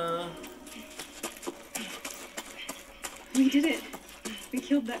 Felicia. We did it. We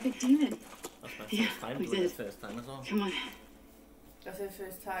killed that big demon. That's my first time we doing did. it first time as well. Come on. That's his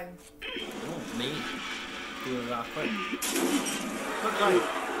first time. Oh, me. Doing that quick. Look, like,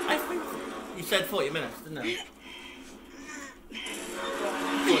 I think you said 40 minutes, didn't you?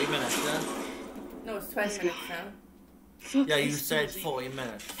 40 minutes, yeah? No, it's 20 minutes now. Fuck Yeah, you this said movie. 40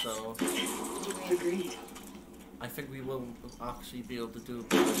 minutes, so Agreed. I think we will actually be able to do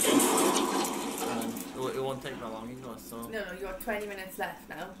it. And it won't take that long either, so... No, you got 20 minutes left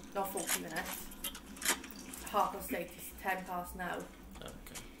now, not 40 minutes. 8:30, it's 10 past now.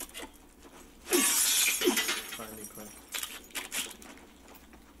 Okay. Try and be quick.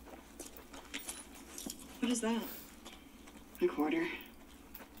 What is that? A quarter.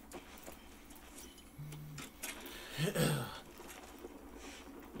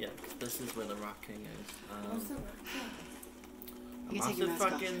 Yeah, 'cause this is where the Rat King is. What's the A You can take your massive mask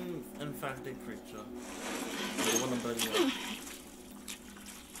off. fucking infected creature. They want to burn you up.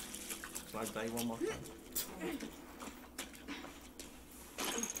 Shall I die one more time?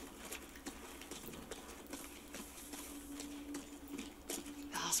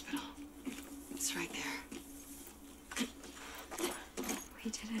 The hospital. It's right there.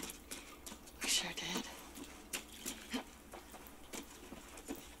 We did it. We sure did.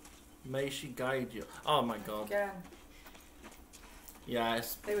 May she guide you. Oh my god. Again.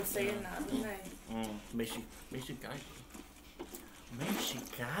 Yes. They were saying that, didn't they? May she guide you. May she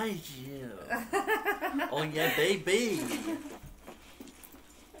guide you. Oh yeah, baby.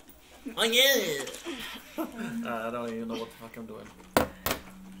 Oh yeah. I don't even know what the fuck I'm doing.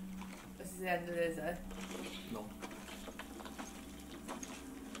 This is the end of it, is it? No.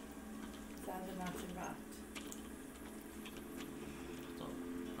 Sounds a massive rat. So,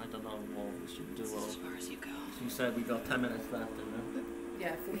 I don't know what we should do. This is as far as you go. She said we got 10 minutes left, didn't we?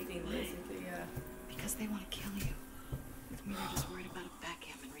 Yeah, 15 basically, yeah. Because they want to kill you. We were just worried about a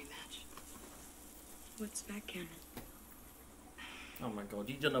backgammon rematch. What's backgammon? Oh my god,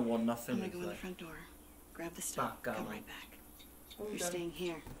 you don't know what nothing I'm gonna is go in the like. front door, grab the stuff, Backgammon. come right back. Oh, You're done. staying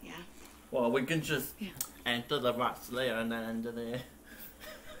here, yeah? Well, we can just Yeah. enter the rat's lair and then enter there.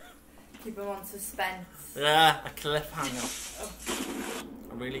 Keep them on suspense. Yeah, a cliffhanger.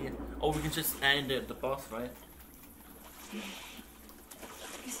 Really? Oh, we can just end it at the boss, right?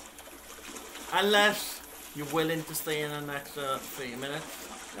 Unless you're willing to stay in an extra 3 minutes.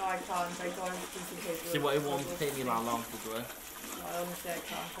 No, I can't. I don't think See what it won't take me that long to do it. No, honestly, I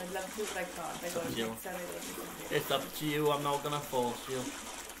can't. I'd love to, but I can't. I It's up got to you. to sell it. It's up to you, I'm not gonna force you.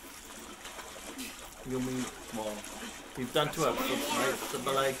 You mean, well, we've done 2 episodes, right? So,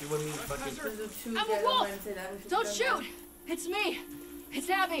 but like, you and me fucking... I'm a wolf! Don't shoot! It's me! It's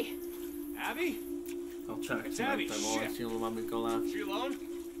Abby! Abby? I'll check It's tonight, Abby, then we'll shit. see when we go left. She alone?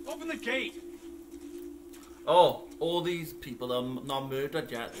 Open the gate! Oh, all these people are not murdered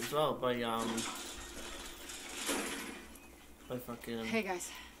yet as well by fucking... Hey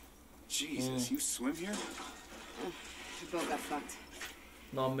guys, Jesus, you swim here? we both got fucked.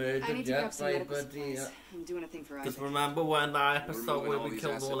 Not I murdered need to grab yet some by medical bloody... supplies. I'm doing a thing for Because Isaac. remember when that episode moving where all we these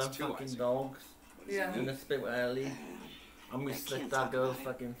killed all them assets too, fucking Isaac. dogs? Yeah. In the spit with Ellie? And we I slit can't that talk girl's about it.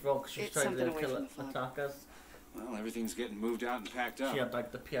 fucking throat 'cause she's It's trying something to away kill from the flood. attack us. Well, everything's getting moved out and packed up. She had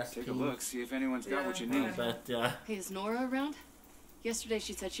like the PSP. Take a look, see if anyone's got what you Yeah. need. I bet, yeah. Hey, is Nora around? Yesterday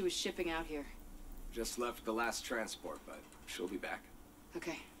she said she was shipping out here. Just left the last transport, but she'll be back.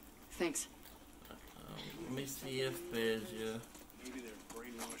 Okay, thanks. Let me see if there's you. Maybe they're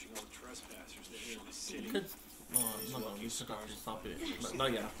brainwashing all the trespassers that are in the city. Could... Oh, no, you should actually stop it. No,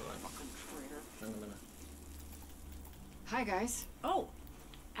 yeah, right. In a minute. Hi guys. Oh,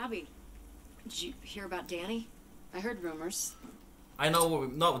 Abby, did you hear about Danny? I heard rumors. I know,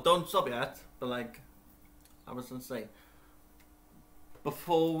 no, don't stop yet, but like, I was gonna say,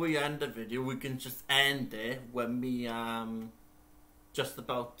 before we end the video, we can just end it when we, just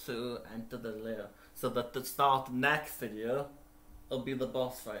about to enter the lair. So that the start of the next video, it'll be the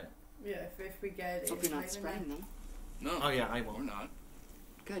boss fight. Yeah, if we get it. Hope you're not it's spreading them. No. Oh yeah, I We're won't. not.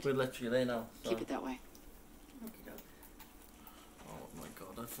 Good. We're literally there now. So. Keep it that way. Okey-doke. Oh my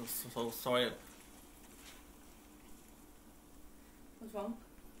god, I feel so sorry. What's wrong?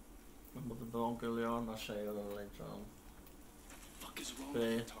 Remember the dog earlier on? I'll show you a little later on. Fuck is wrong Bear.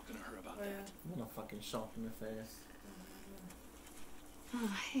 with you talking to her about Oh, that? yeah. I'm gonna fucking shot in the face. Oh,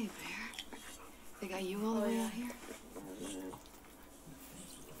 hey, Bear. They got you all the Oh, way yeah. out here?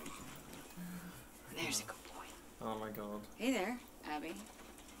 There's a good boy. Oh my god. Hey there, Abby.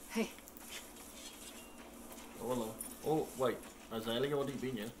 Hey. Oh, hello. Oh, wait. Has Ellie already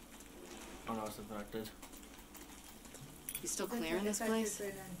been here? Oh no, it's infected. You still clearing this place?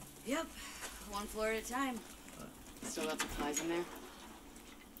 Right Yep. One floor at a time. Still got supplies in there?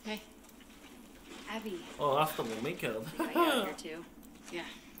 Hey. Abby. Oh, that's the one we killed. They got you out here too. Yeah.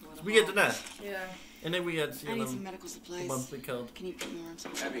 what a We get haul. the net. now. Yeah. And then we had I seen need some them medical the supplies. ones we killed. Can you put me on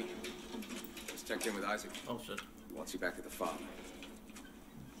some? Abby, just checked in with Isaac. Oh shit. He wants you back at the farm.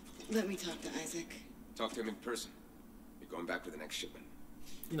 Let me talk to Isaac. Talk to him in person. You're going back with the next shipment.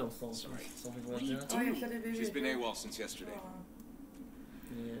 You know, something Sorry. like that. Oh, you said it She's been AWOL since yesterday. Oh,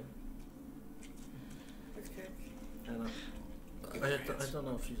 Yeah. that's good. I know. I don't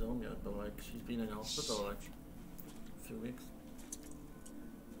know if she's home yet, but like she's been in hospital like a few weeks.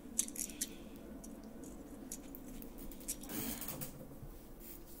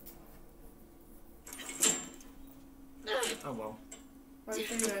 Oh well. What do you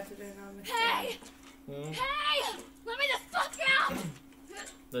think you have to do now, Mr. Hey! Hmm? Hey! Let me the fuck out!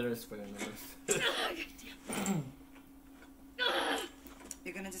 There is very nice.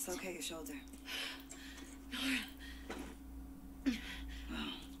 You're gonna dislocate your shoulder.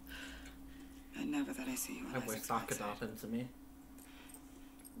 I never thought I'd see you on I wish Isaac's that could bedside. happen to me.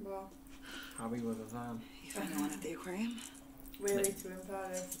 Well, Harry with a van. You found the one at the aquarium? really to in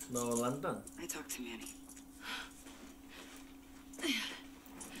Paris. No, London. I talked to Manny.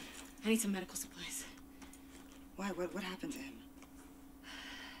 I need some medical supplies. Why? What happened to him?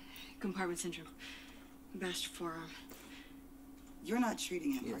 Compartment syndrome. Bashed forearm. You're not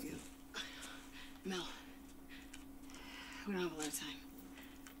treating him, are you? Mel. We don't have a lot of time.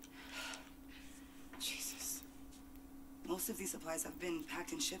 Jesus. Most of these supplies have been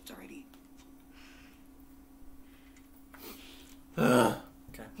packed and shipped already.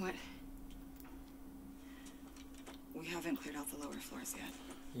 Okay. What? We haven't cleared out the lower floors yet.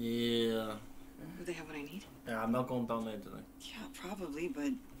 Yeah. Do they have what I need? Yeah, I'm not going down there today. Yeah, probably,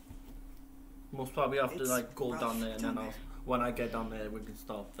 but Most probably have to It's like go rough down there and down then there. when I get down there we can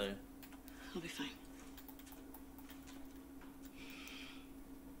stop there. I'll be fine.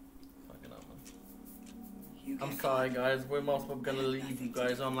 Fucking hell, man. you I'm get sorry guys, we're most probably gonna leave you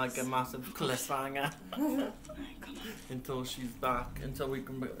guys on like a massive cliffhanger Alright, come on. until she's back, until we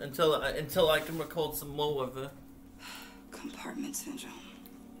can, until I can record some more of her. Compartment syndrome.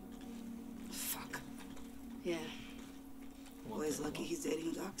 Fuck. Yeah. Boy's lucky he's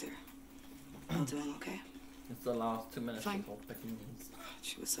dating a doctor. All doing okay? It's the last 2 minutes Fine. before picking these.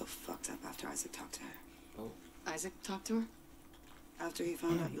 She was so fucked up after Isaac talked to her. Oh, Isaac talked to her? After he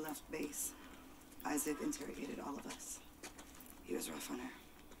found out you left base, Isaac interrogated all of us. He was rough on her.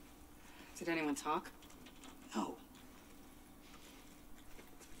 Did anyone talk? No.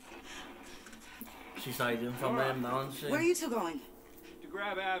 she's hiding from him now, isn't she? Where are you two going? To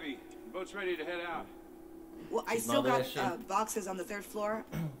grab Abby. The boat's ready to head out. Well, I She's still not there, got is she? boxes on the 3rd floor.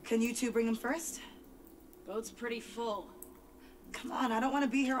 Can you two bring them first? Boat's pretty full. Come on, I don't want to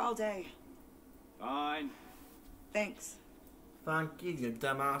be here all day. Fine. Thanks. Thank you, you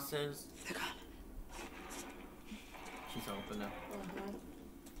dumbasses. They're gone. She's open now.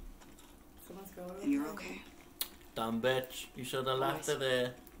 Someone's going. And you're okay? Dumb bitch. You should have left her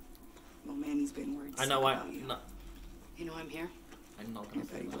there. Well, Manny's been worried I know sick I. about you. No, You know I'm here? I'm not gonna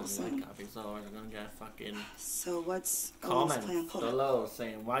say Very well that said. like Abby, so I'm gonna get fucking So what's Owen's plan? comments below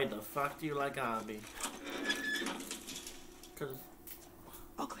saying why the fuck do you like Abby? Cause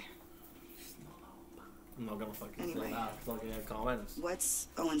All clear. I'm not gonna fucking Anyway. say that. Cause I'll get comments. What's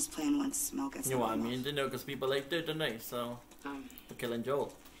Owen's plan once Mel gets You know what I the room mean? You know, cause people like do, don't they? So for killing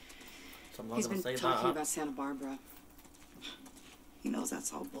Joel. So I'm not He's gonna been say talking that. about Santa Barbara. off? He knows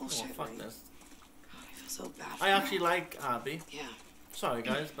that's all Oh bullshit, fuck right? this. God, I feel so bad for I her. actually like Abby. Yeah, Sorry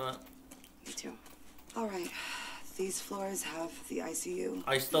guys, but me too. All right. These floors have the ICU.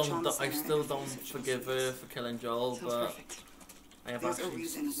 I still the trauma I center, still and don't physical forgive her services. for killing Joel, Sounds but perfect. I have There's a actually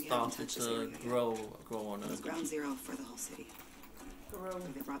reason we haven't started touched this to area yet. grow on It was it. ground zero for the whole city. Grow.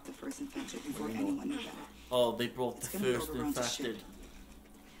 They brought the first infected before Really? anyone knew better. Oh, they brought It's the gonna first build around to infected. shit.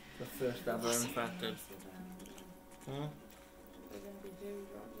 The first ever infected. Hmm? They're gonna be huge,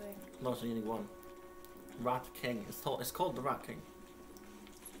 aren't they? No, it's only one. Rat King. It's called the Rat King.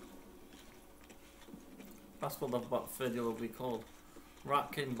 That's what the video will be called.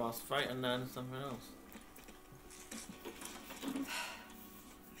 Rat King boss fight and then something else.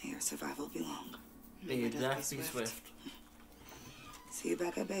 survival be long. May death be swift. See you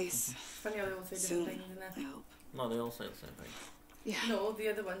back at base. Funny how they all say Soon, different things, isn't I it? hope. No, they all say the same thing. Yeah. No, the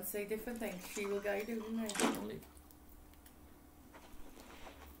other ones say different things. She will guide you, didn't they? Only.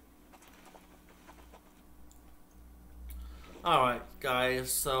 Alright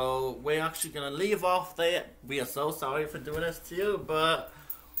guys, so we're actually going to leave off there. We are so sorry for doing this to you, but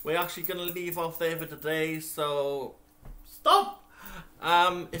we're actually going to leave off there for today, so stop!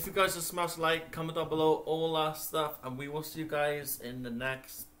 If you guys just smash like, comment down below, all that stuff, and we will see you guys in the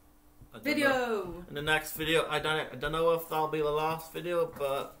next video. In the next video. I don't know if that'll be the last video,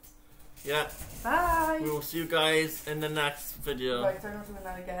 but yeah. Bye. We will see you guys in the next video. Right, I'm not doing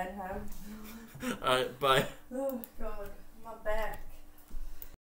that again now. Alright, bye. Oh God.